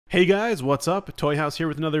Hey guys, what's up? Toyhouze here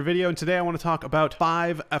with another video, and today I want to talk about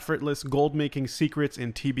 5 effortless gold making secrets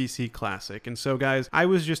in TBC Classic. And so guys, I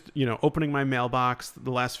was just, opening my mailbox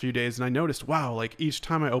the last few days, and I noticed, wow, like each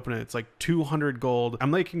time I open it, it's like 200 gold.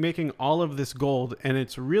 I'm like making all of this gold, and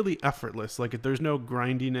it's really effortless. Like there's no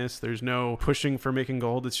grindiness, there's no pushing for making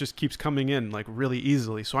gold. It just keeps coming in like really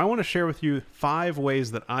easily. So I want to share with you 5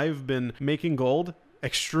 ways that I've been making gold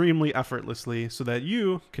extremely effortlessly so that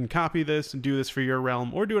you can copy this and do this for your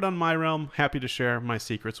realm or do it on my realm. Happy to share my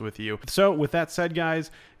secrets with you. So with that said, guys,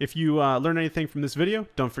 if you learn anything from this video,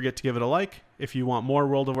 don't forget to give it a like. If you want more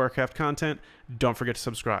World of Warcraft content, don't forget to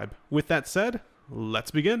subscribe. With that said, let's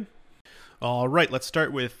begin. All right, let's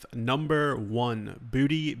start with number 1.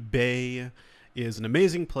 Booty Bay is an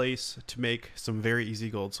amazing place to make some very easy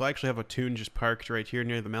gold. So I actually have a tune just parked right here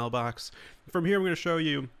near the mailbox. From here, I'm going to show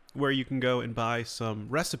you where you can go and buy some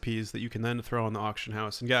recipes that you can then throw on the auction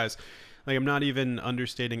house. And guys, like I'm not even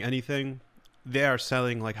understating anything. They are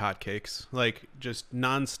selling like hotcakes, like just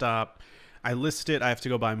nonstop. I list it, I have to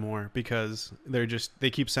go buy more because they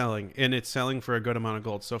keep selling, and it's selling for a good amount of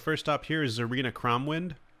gold. So first up here is Arena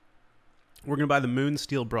Cromwind. We're gonna buy the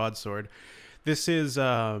Moonsteel Broadsword. This is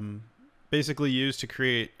basically used to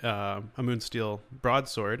create a Moonsteel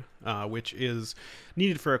Broadsword, which is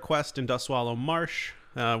needed for a quest in Dustswallow Marsh.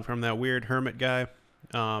 From that weird hermit guy.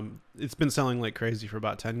 It's been selling like crazy for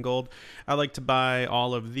about 10 gold. I like to buy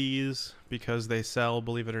all of these because they sell,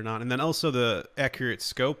 believe it or not. And then also the accurate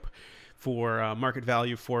scope for market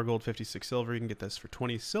value 4 gold, 56 silver. You can get this for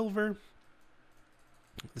 20 silver.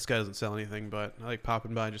 This guy doesn't sell anything, but I like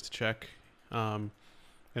popping by just to check and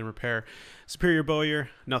repair. Superior Bowyer,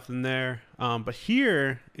 nothing there. But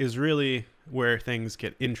here is really where things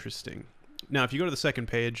get interesting. Now, if you go to the second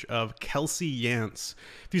page of Kelsey Yance,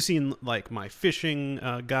 if you've seen like my fishing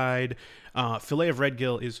guide, Filet of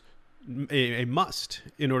Redgill is a must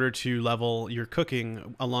in order to level your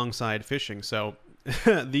cooking alongside fishing. So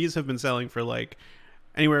these have been selling for like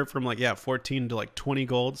anywhere from like 14 to like 20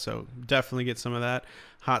 gold. So definitely get some of that.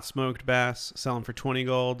 Hot smoked bass selling for 20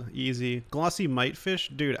 gold, easy. Glossy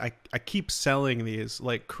Mightfish, dude, I keep selling these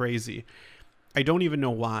like crazy. I don't even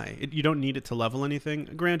know why. You don't need it to level anything.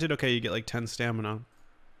 Granted, okay, you get like 10 stamina,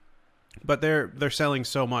 but they're selling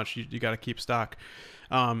so much, you got to keep stock.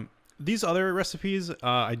 These other recipes,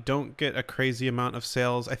 I don't get a crazy amount of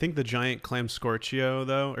sales. I think the giant clam Scorchio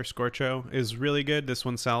though, or Scorcho, is really good. This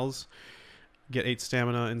one sells. Get 8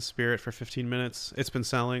 stamina and spirit for 15 minutes. It's been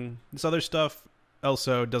selling. This other stuff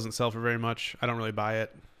also doesn't sell for very much. I don't really buy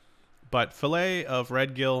it. But Filet of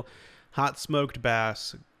Redgill, hot smoked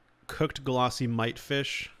bass, cooked glossy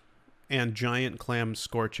mightfish, and giant clam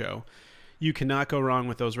Scorcho. You cannot go wrong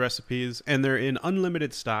with those recipes, and they're in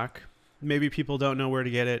unlimited stock. Maybe people don't know where to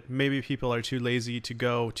get it. Maybe people are too lazy to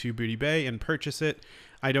go to Booty Bay and purchase it.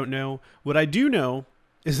 I don't know. What I do know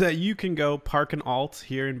is that you can go park an alt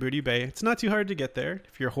here in Booty Bay. It's not too hard to get there.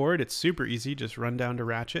 If you're Horde, it's super easy. Just run down to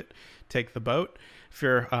Ratchet, take the boat. If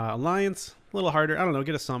you're Alliance, a little harder. I don't know,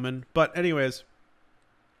 get a summon. But anyways,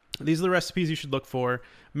 these are the recipes you should look for.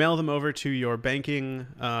 Mail them over to your banking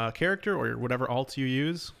character or whatever alt you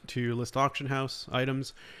use to list auction house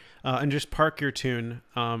items, and just park your tune.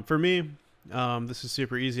 For me, this is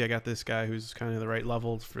super easy. I got this guy who's kind of the right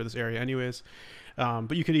level for this area anyways.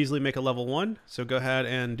 But you could easily make a level 1, so go ahead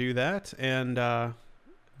and do that. And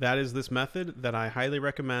that is this method that I highly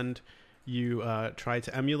recommend you try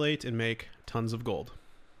to emulate and make tons of gold.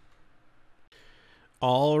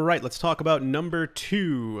 All right, let's talk about number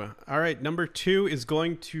 2. All right, number 2 is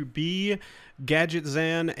going to be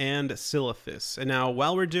Gadgetzan and Silithus. And now,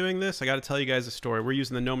 while we're doing this, I got to tell you guys a story. We're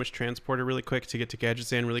using the Gnomish Transporter really quick to get to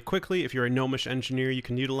Gadgetzan really quickly. If you're a Gnomish engineer, you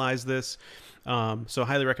can utilize this. So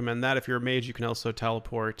highly recommend that. If you're a mage, you can also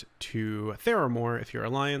teleport to Theramore if you're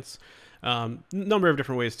Alliance. Number of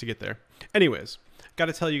different ways to get there. Anyways, got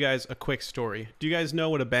to tell you guys a quick story. Do you guys know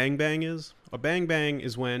what a bang bang is? A bang bang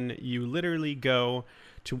is when you literally go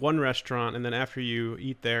to one restaurant, and then after you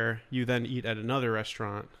eat there, you then eat at another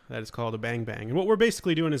restaurant. That is called a bang bang. And what we're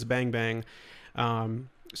basically doing is bang bang.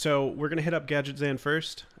 So we're going to hit up Gadgetzan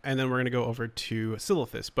first, and then we're going to go over to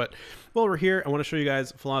Silithus. But while we're here, I want to show you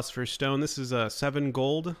guys Philosopher's Stone. This is 7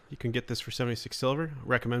 gold. You can get this for 76 silver.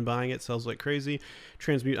 Recommend buying it. Sells like crazy.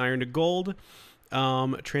 Transmute iron to gold.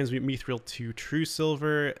 Transmute mithril to true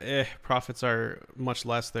silver. Profits are much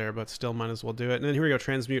less there, but still might as well do it. And then here we go,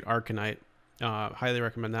 transmute arcanite. Highly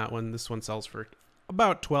recommend that one. This one sells for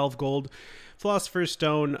about 12 gold. Philosopher's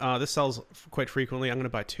Stone, this sells quite frequently. I'm going to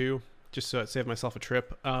buy 2 just so I save myself a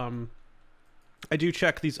trip. I do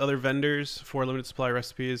check these other vendors for limited supply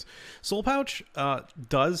recipes. Soul Pouch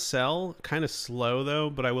does sell, kind of slow though,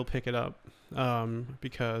 but I will pick it up.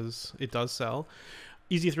 because it does sell.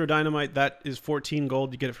 Easy Throw Dynamite, that is 14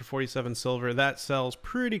 gold. You get it for 47 silver. That sells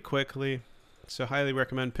pretty quickly, so highly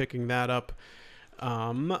recommend picking that up.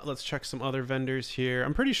 Let's check some other vendors here.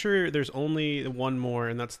 I'm pretty sure there's only one more,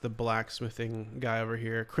 and that's the blacksmithing guy over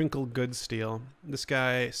here, Crinkled Good Steel. This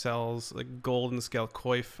guy sells like gold and scale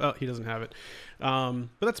coif. Oh, he doesn't have it.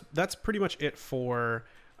 But that's pretty much it for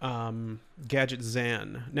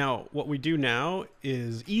Gadgetzan. Now, what we do now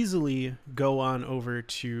is easily go on over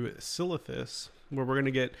to Silithus, where we're going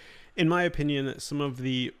to get, in my opinion, some of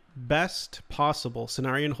the best possible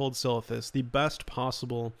Cenarian Hold Silithus, the best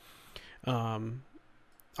possible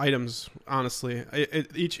items. Honestly,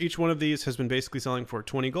 each one of these has been basically selling for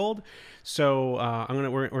 20 gold. So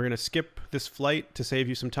we're gonna skip this flight to save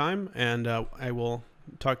you some time, and I will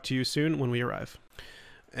talk to you soon when we arrive.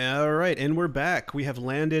 All right, and we're back. We have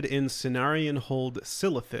landed in Cenarian Hold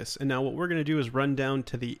Silithus, and now what we're going to do is run down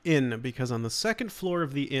to the inn, because on the second floor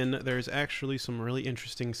of the inn, there's actually some really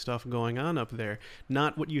interesting stuff going on up there.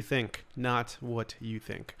 Not what you think. Not what you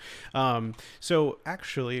think. So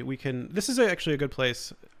actually, this is actually a good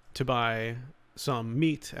place to buy some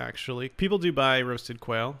meat, actually. People do buy roasted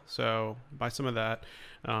quail, so buy some of that.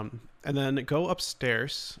 And then go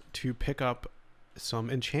upstairs to pick up some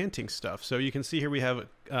enchanting stuff. So you can see here we have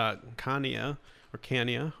Kania, or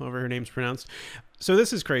Kania, however her name's pronounced. So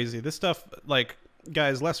this is crazy. This stuff, like,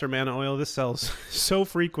 guys, lesser mana oil, this sells so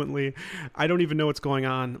frequently. I don't even know what's going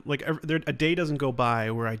on. Like, a day doesn't go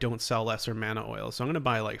by where I don't sell lesser mana oil. So I'm going to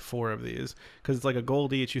buy like 4 of these, because it's like a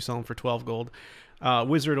gold each. You sell them for 12 gold.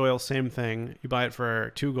 Wizard oil, same thing. You buy it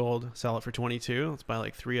for 2 gold, sell it for 22. Let's buy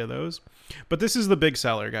like 3 of those. But this is the big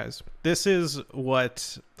seller, guys. This is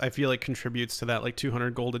what I feel like contributes to that like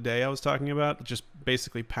 200 gold a day I was talking about. Just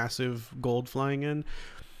basically passive gold flying in.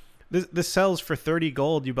 This sells for 30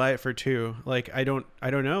 gold. You buy it for 2. Like, I don't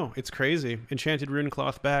know. It's crazy. Enchanted Rune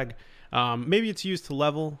Cloth Bag. Maybe it's used to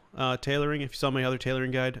level tailoring. If you saw my other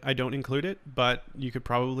tailoring guide, I don't include it, but you could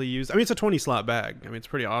probably use. I mean, it's a 20 slot bag. I mean, it's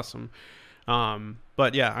pretty awesome.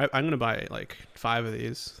 But yeah, I'm gonna buy like 5 of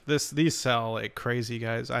these. These sell like crazy,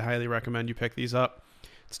 guys. I highly recommend you pick these up.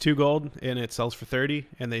 It's 2 gold and it sells for 30,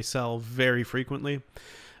 and they sell very frequently.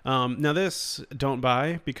 Now this don't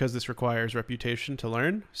buy, because this requires reputation to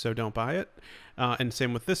learn, so don't buy it. And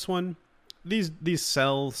same with this one. These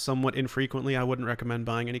sell somewhat infrequently. I wouldn't recommend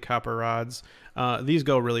buying any copper rods. These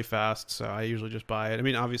go really fast, so I usually just buy it. I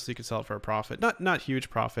mean, obviously you could sell it for a profit, not huge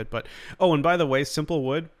profit, but oh, and by the way, simple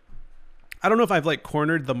wood. I don't know if I've like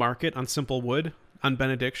cornered the market on simple wood on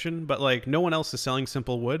Benediction, but like no one else is selling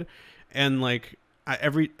simple wood, and like I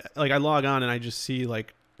log on and I just see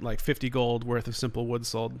like 50 gold worth of simple wood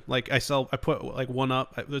sold. Like I put like 1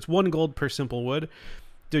 up. There's 1 gold per simple wood.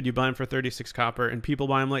 Dude, you buy them for 36 copper, and people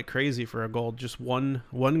buy them like crazy for a gold. Just one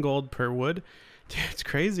gold per wood. Dude, it's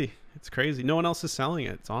crazy. It's crazy. No one else is selling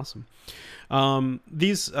it. It's awesome.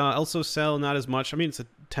 These also sell not as much. I mean, it's a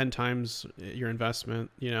 10 times your investment,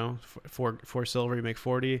 you know. For silver you make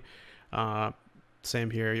 40. Same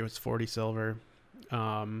here, it's 40 silver.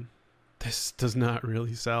 This does not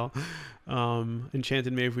really sell.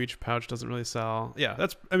 Enchanted Maveweech pouch doesn't really sell. Yeah,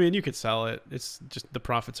 I mean, you could sell it. It's just the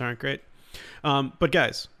profits aren't great. But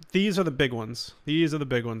guys, these are the big ones. These are the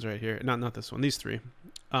big ones right here. Not this one. These 3.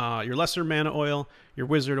 Your lesser mana oil, your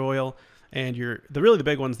wizard oil, and really the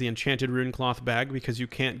big one's the enchanted rune cloth bag, because you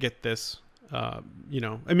can't get this. You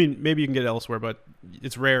know, I mean, maybe you can get it elsewhere, but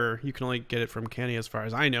it's rarer. You can only get it from Kenny, as far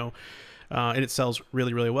as I know. And it sells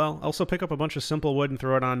really, really well. Also pick up a bunch of simple wood and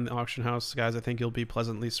throw it on the auction house, guys. I think you'll be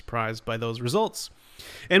pleasantly surprised by those results.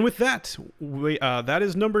 And with that, that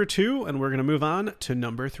is number 2, and we're going to move on to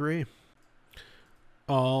number 3.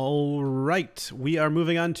 All right, we are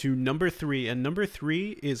moving on to number 3, and number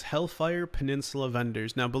 3 is Hellfire Peninsula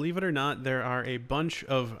Vendors. Now, believe it or not, there are a bunch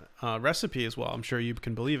of recipes. Well, I'm sure you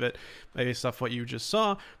can believe it based off what you just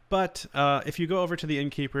saw. But if you go over to the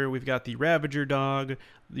innkeeper, we've got the Ravager dog.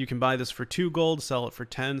 You can buy this for 2 gold, sell it for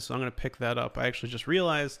 10. So I'm going to pick that up. I actually just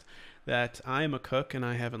realized that I am a cook and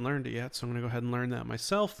I haven't learned it yet, so I'm going to go ahead and learn that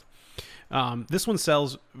myself. This one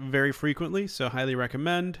sells very frequently, so highly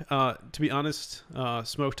recommend. To be honest,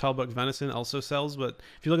 smoked Talbuk venison also sells, but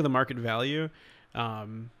if you look at the market value,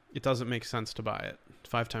 it doesn't make sense to buy it.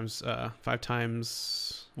 5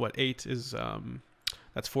 times what 8 is,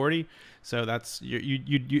 that's 40. So that's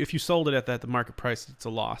if you sold it at the market price, it's a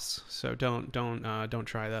loss. So don't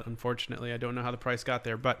try that. Unfortunately, I don't know how the price got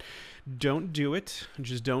there, but don't do it.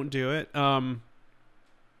 Just don't do it.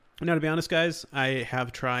 Now, to be honest, guys, I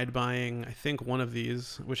have tried buying, I think, one of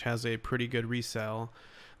these, which has a pretty good resale.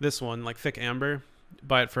 This one, like Thick Amber,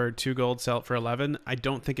 buy it for 2 gold, sell it for 11. I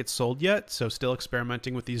don't think it's sold yet, so still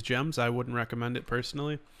experimenting with these gems. I wouldn't recommend it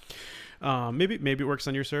personally. Maybe it works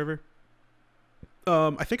on your server.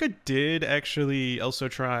 I think I did actually also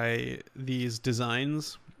try these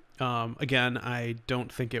designs. Again, I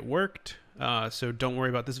don't think it worked. So don't worry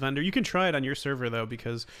about this vendor. You can try it on your server though,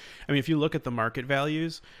 because I mean, if you look at the market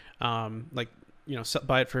values, like, you know,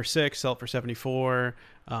 buy it for 6, sell it for 74.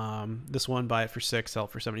 This one, buy it for 6, sell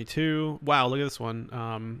it for 72. Wow, look at this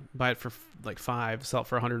one. Buy it for like 5, sell it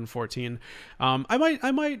for 114. I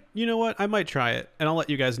might, you know what? I might try it, and I'll let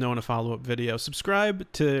you guys know in a follow-up video.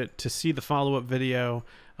 Subscribe to see the follow-up video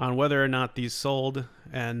on whether or not these sold,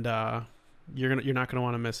 and you're not gonna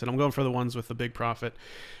want to miss it. I'm going for the ones with the big profit.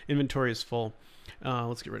 Inventory is full.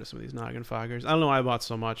 Let's get rid of some of these noggin foggers. I don't know why I bought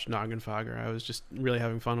so much noggin fogger. I was just really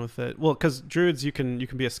having fun with it. Well, because druids, you can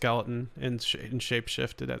be a skeleton and shape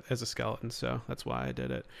shifted as a skeleton, so that's why I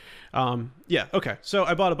did it. Yeah, okay. So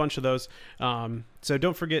I bought a bunch of those. So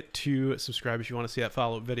don't forget to subscribe if you want to see that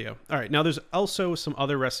follow-up video. All right, now there's also some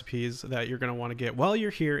other recipes that you're going to want to get while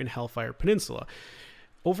you're here in Hellfire Peninsula.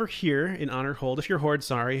 Over here in Honor Hold, if you're Horde,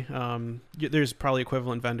 sorry, there's probably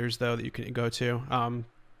equivalent vendors though that you can go to.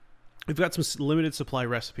 We've got some limited supply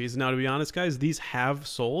recipes. Now, to be honest, guys, these have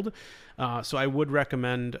sold. So I would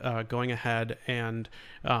recommend going ahead and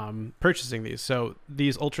purchasing these. So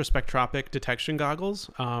these ultraspectropic detection goggles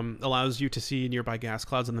allows you to see nearby gas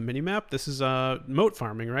clouds on the minimap. This is moat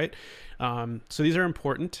farming, right? So these are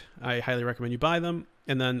important. I highly recommend you buy them.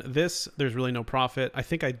 And then this, there's really no profit. I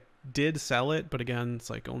think I did sell it, but again,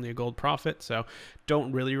 it's like only a gold profit, so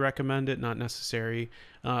don't really recommend it, not necessary.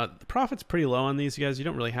 The profit's pretty low on these guys. You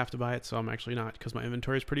don't really have to buy it, so I'm actually not, because my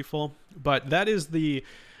inventory is pretty full. But that is the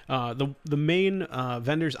main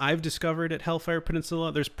vendors I've discovered at Hellfire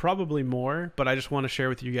Peninsula. There's probably more, but I just want to share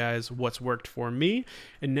with you guys what's worked for me.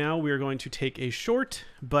 And now we are going to take a short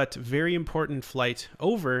but very important flight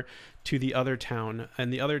over to the other town,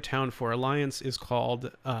 and the other town for Alliance is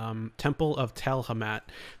called Temple of Telhamat.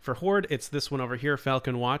 For Horde, it's this one over here,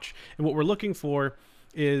 Falcon Watch. And what we're looking for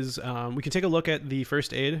is we can take a look at the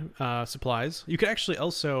first aid supplies. You could actually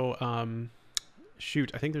also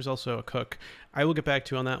shoot, I think there's also a cook. I will get back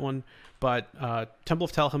to you on that one, but Temple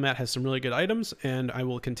of Telhamat has some really good items, and I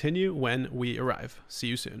will continue when we arrive. See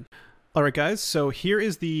you soon. All right, guys, so here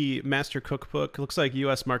is the Master Cookbook. It looks like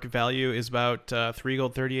US market value is about 3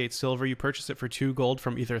 gold, 38 silver. You purchase it for 2 gold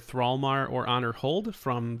from either Thrallmar or Honor Hold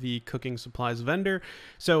from the cooking supplies vendor.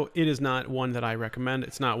 So it is not one that I recommend.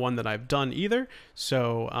 It's not one that I've done either.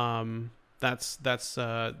 So that's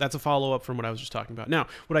a follow-up from what I was just talking about. Now,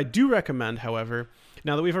 what I do recommend, however,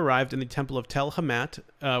 now that we've arrived in the Temple of Telhamat,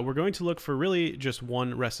 we're going to look for really just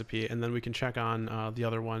one recipe, and then we can check on the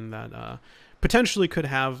other one that potentially could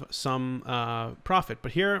have some profit.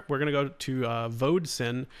 But here we're going to go to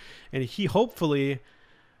Vodsin, and he hopefully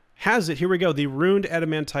has it. Here we go, the Runed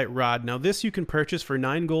Adamantite Rod. Now this you can purchase for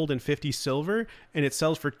 9 gold and 50 silver, and it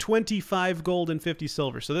sells for 25 gold and 50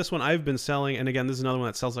 silver. So this one I've been selling, and again, this is another one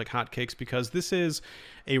that sells like hotcakes, because this is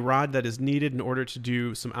a rod that is needed in order to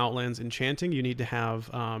do some Outlands enchanting. You need to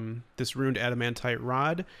have this Runed Adamantite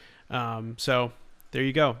Rod. So there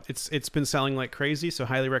you go. It's been selling like crazy, so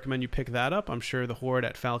highly recommend you pick that up. I'm sure the Horde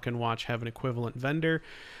at Falcon Watch have an equivalent vendor.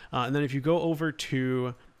 And then if you go over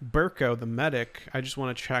to Burko, the medic, I just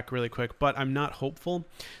want to check really quick, but I'm not hopeful.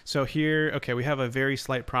 So here, okay, we have a very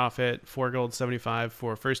slight profit, 4 gold 75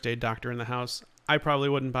 for first aid doctor in the house. I probably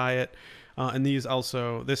wouldn't buy it. And these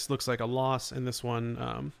also, this looks like a loss, and this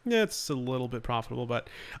one, yeah, it's a little bit profitable, but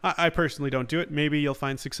I personally don't do it. Maybe you'll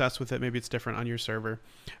find success with it. Maybe it's different on your server.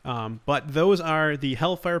 But those are the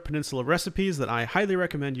Hellfire Peninsula recipes that I highly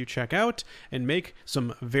recommend you check out and make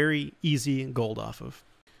some very easy gold off of.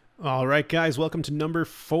 All right, guys, welcome to number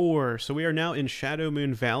 4. So we are now in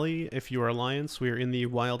Shadowmoon Valley. If you are Alliance, we are in the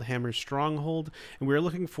Wildhammer Stronghold, and we are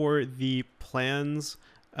looking for the plans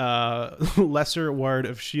lesser ward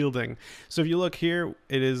of shielding. So if you look here,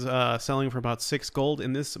 it is selling for about 6 gold,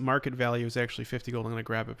 and this market value is actually 50 gold. I'm gonna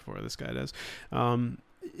grab it before this guy does.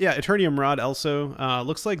 Yeah, Eternium Rod also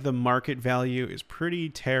looks like the market value is pretty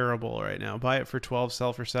terrible right now. Buy it for 12,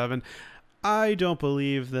 sell for 7. I don't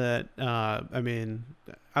believe that. I mean,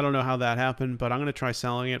 I don't know how that happened, but I'm going to try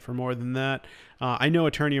selling it for more than that. I know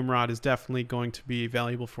Eternium Rod is definitely going to be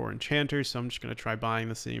valuable for enchanters, so I'm just going to try buying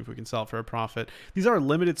this, see if we can sell it for a profit. These are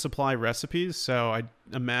limited supply recipes, so I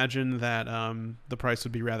imagine that the price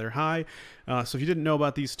would be rather high. So if you didn't know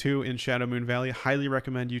about these two in Shadowmoon Valley, highly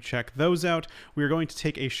recommend you check those out. We are going to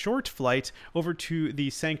take a short flight over to the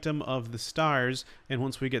Sanctum of the Stars, and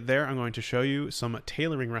once we get there, I'm going to show you some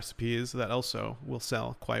tailoring recipes that also will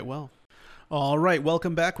sell quite well. All right,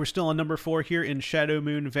 welcome back. We're still on number 4 here in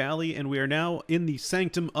Shadowmoon Valley, and we are now in the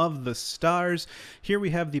Sanctum of the Stars. Here we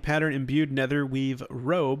have the pattern imbued netherweave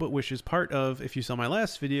robe, which is part of, if you saw my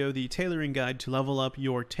last video, the tailoring guide to level up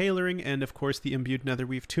your tailoring, and of course the imbued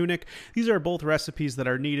netherweave tunic. These are both recipes that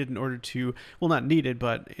are needed in order to, well, not needed,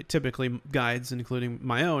 but typically guides, including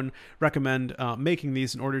my own, recommend making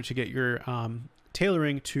these in order to get your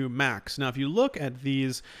tailoring to max. Now, if you look at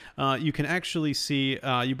these, you can actually see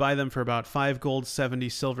you buy them for about 5 gold, 70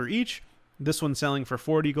 silver each. This one's selling for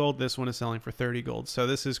 40 gold. This one is selling for 30 gold. So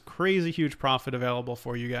this is crazy huge profit available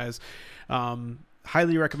for you guys.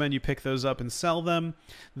 Highly recommend you pick those up and sell them.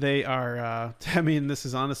 They are, I mean, this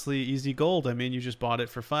is honestly easy gold. I mean, you just bought it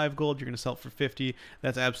for 5 gold. You're going to sell it for 50.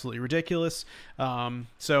 That's absolutely ridiculous.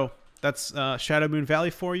 So that's Shadowmoon Valley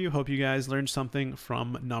for you. Hope you guys learned something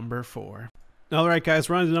from number 4. All right, guys,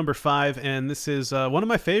 we're on to number 5, and this is one of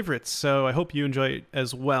my favorites, so I hope you enjoy it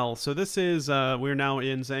as well. So this is, we're now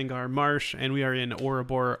in Zangarmarsh, and we are in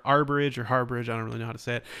Orobor Arborage, or Harborage, I don't really know how to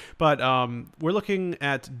say it. But we're looking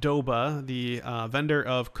at Doba, the vendor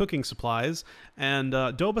of cooking supplies, and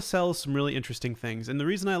Doba sells some really interesting things. And the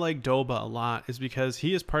reason I like Doba a lot is because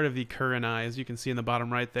he is part of the Kurenai, as you can see in the bottom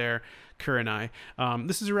right there, Kurenai.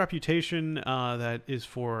 This is a reputation that is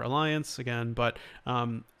for Alliance, again, but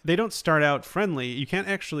they don't start out friendly. You can't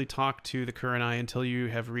actually talk to the Kurenai until you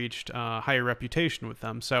have reached higher reputation with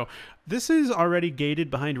them. So this is already gated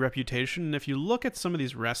behind reputation. And if you look at some of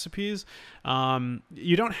these recipes,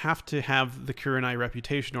 you don't have to have the Kurenai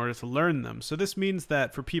reputation in order to learn them. So this means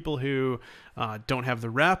that for people who don't have the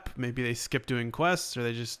rep, maybe they skip doing quests, or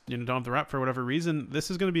they just don't have the rep for whatever reason, this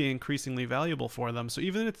is going to be increasingly valuable for them. So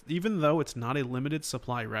even though it's not a limited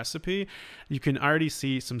supply recipe, you can already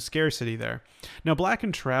see some scarcity there. Now, Black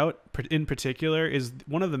and Trout in particular is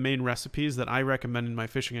one of the main recipes that I recommend in my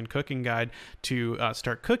fishing and cooking guide to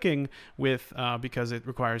start cooking with, because it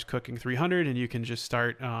requires cooking 300, and you can just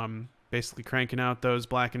start basically cranking out those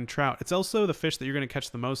blackened trout. It's also the fish that you're going to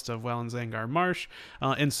catch the most of while in Zangarmarsh,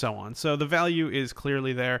 and so on. So the value is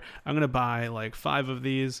clearly there. I'm going to buy like 5 of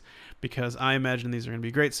these because I imagine these are going to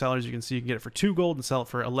be great sellers. You can see you can get it for 2 gold and sell it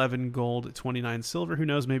for 11 gold, 29 silver, who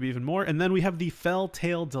knows, maybe even more. And then we have the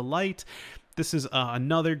Felltail Delight. This is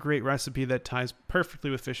another great recipe that ties perfectly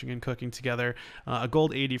with fishing and cooking together. A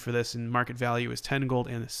gold 80 for this, and market value is 10 gold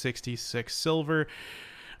and 66 silver.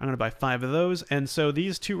 I'm going to buy 5 of those. And so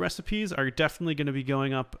these 2 recipes are definitely going to be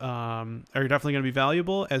going up, are definitely going to be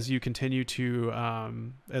valuable as you continue to,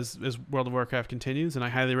 as World of Warcraft continues. And I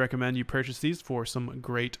highly recommend you purchase these for some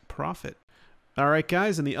great profit. All right,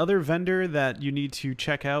 guys, and the other vendor that you need to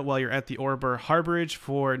check out while you're at the Orobor Harborage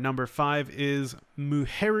for number 5 is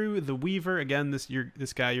Muheru the Weaver. Again, this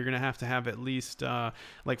guy, you're going to have at least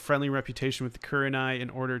like friendly reputation with the Kurenai in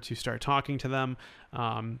order to start talking to them.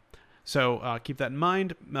 So keep that in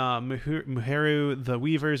mind. Muheru the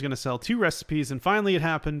Weaver is going to sell 2 recipes, and finally it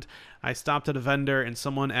happened. I stopped at a vendor and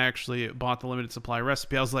someone actually bought the limited supply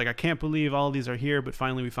recipe. I was like, I can't believe all of these are here, but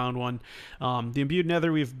finally we found one. The imbued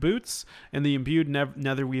netherweave boots and the imbued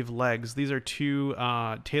netherweave legs. These are 2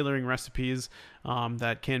 tailoring recipes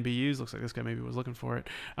that can be used. Looks like this guy maybe was looking for it.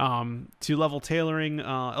 To level tailoring.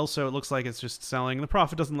 Also, it looks like it's just selling. The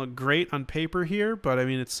profit doesn't look great on paper here, but I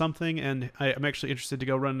mean, it's something, and I'm actually interested to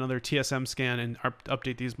go run another TSM scan and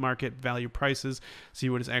update these market value prices, see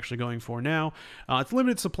what it's actually going for now. It's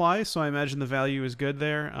limited supply, so I imagine the value is good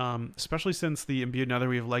there, especially since the imbued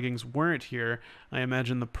netherweave leggings weren't here. I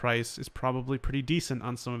imagine the price is probably pretty decent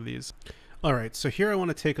on some of these. All right, so here I want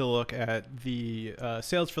to take a look at the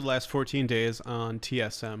sales for the last 14 days on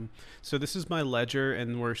TSM. So this is my ledger,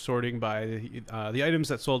 and we're sorting by the items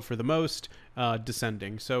that sold for the most,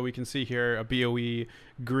 descending. So we can see here a BOE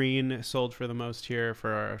green sold for the most here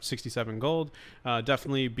for 67 gold.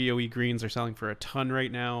 Definitely BOE greens are selling for a ton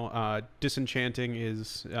right now. Disenchanting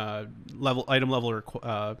is item level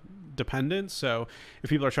dependent. So if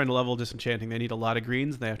people are trying to level disenchanting, they need a lot of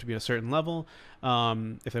greens. They have to be at a certain level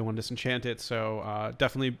if they want to disenchant it. So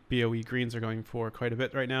definitely BOE greens are going for quite a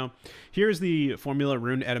bit right now. Here's the Formula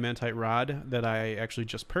Rune Adamantite Rod that I actually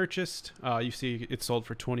just purchased. You see it's sold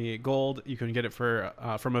for 28 gold. You can get it for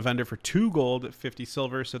from a vendor for 2 gold, 50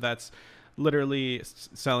 silver. So that's literally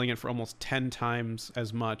selling it for almost 10 times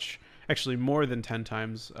as much. Actually, more than 10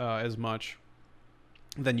 times as much.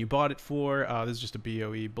 than you bought it for. This is just a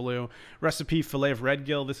BOE blue. Recipe Filet of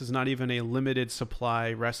Redgill. This is not even a limited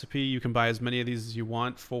supply recipe. You can buy as many of these as you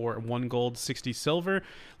want for 1 gold, 60 silver.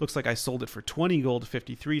 Looks like I sold it for 20 gold,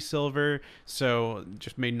 53 silver. So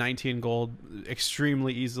just made 19 gold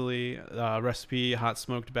extremely easily. Recipe Hot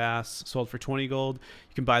Smoked Bass sold for 20 gold.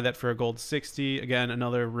 You can buy that for a gold 60. Again,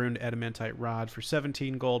 another runed adamantite rod for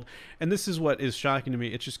 17 gold. And this is what is shocking to me.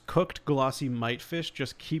 It's just cooked glossy mightfish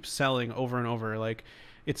just keeps selling over and over. Like,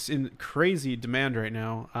 it's in crazy demand right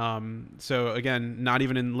now. So again, not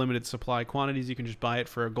even in limited supply quantities. You can just buy it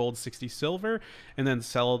for a gold, 60 silver, and then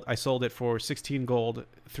I sold it for 16 gold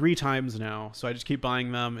 3 times now. So I just keep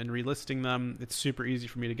buying them and relisting them. It's super easy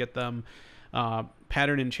for me to get them.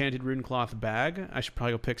 Pattern Enchanted Rune Cloth bag. I should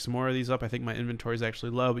probably go pick some more of these up. I think my inventory is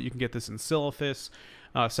actually low, but you can get this in Silithus,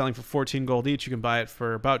 selling for 14 gold each. You can buy it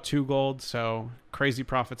for about 2 gold, so crazy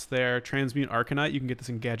profits there. Transmute Arcanite. You can get this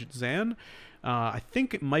in Gadgetzan. I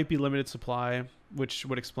think it might be limited supply, which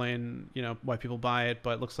would explain, you know, why people buy it,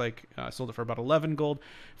 but it looks like I sold it for about 11 gold.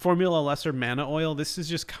 Formula Lesser Mana Oil. This is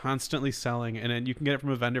just constantly selling, and then you can get it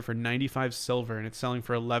from a vendor for 95 silver, and it's selling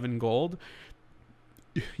for 11 gold.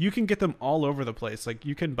 You can get them all over the place. Like,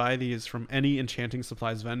 you can buy these from any enchanting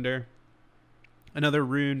supplies vendor. Another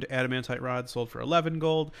runed adamantite rod sold for 11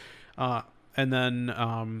 gold. And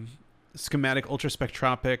then schematic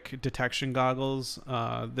ultraspectropic detection goggles.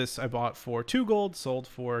 This I bought for 2 gold, sold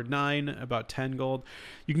for 9, about 10 gold.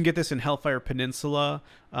 You can get this in Hellfire Peninsula,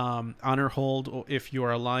 Honor Hold if you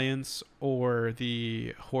are Alliance, or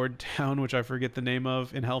the Horde Town, which I forget the name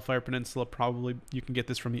of. In Hellfire Peninsula, probably you can get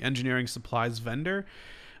this from the engineering supplies vendor.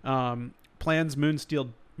 Plans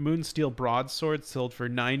Moonsteel Broadsword sold for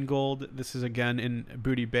 9 gold. This is again in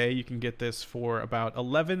Booty Bay. You can get this for about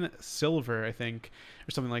 11 silver, I think,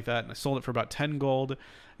 or something like that. And I sold it for about 10 gold.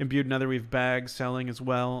 Imbued Netherweave bag selling as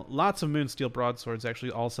well. Lots of Moonsteel Broadswords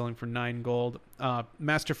actually, all selling for 9 gold.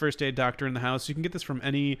 Master First Aid Doctor in the House. You can get this from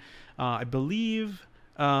any, I believe,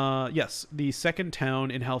 yes, the second town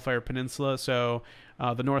in Hellfire Peninsula. So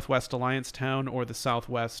the Northwest Alliance town or the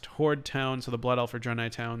Southwest Horde town, so the Blood Elf or Draenei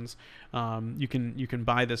towns. You can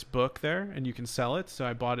buy this book there and you can sell it. So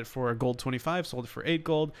I bought it for a gold 25, sold it for 8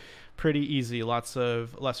 gold. Pretty easy. Lots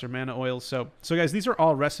of lesser mana oils. So guys, these are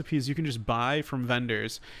all recipes you can just buy from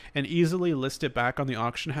vendors and easily list it back on the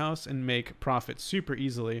auction house and make profit super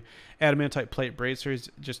easily. Adamantite plate bracers,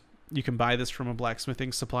 just you can buy this from a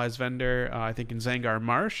blacksmithing supplies vendor. I think in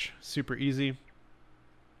Zangarmarsh, super easy.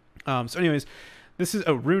 So anyways, this is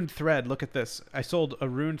a runed thread. Look at this. I sold a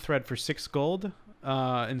runed thread for 6 gold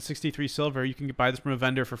and 63 silver. You can buy this from a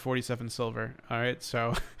vendor for 47 silver. All right,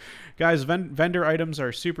 so guys, vendor items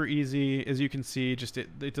are super easy. As you can see, just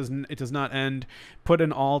it does not end. Put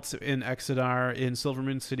an alt in Exxodar in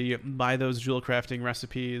Silvermoon City, buy those jewel crafting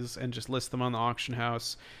recipes and just list them on the auction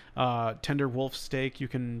house. Tender wolf steak, you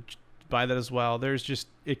can buy that as well. There's just,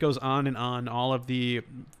 it goes on and on. All of the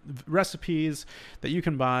recipes that you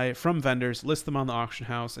can buy from vendors, list them on the auction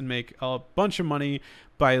house and make a bunch of money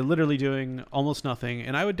by literally doing almost nothing.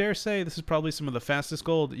 And I would dare say this is probably some of the fastest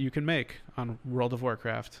gold you can make on World of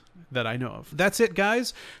Warcraft that I know of. That's it,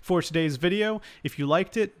 guys, for today's video. If you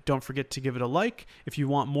liked it, don't forget to give it a like. If you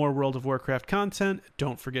want more World of Warcraft content,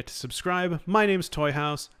 don't forget to subscribe. My name's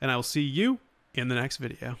Toyhouze, and I will see you in the next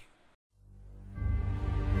video.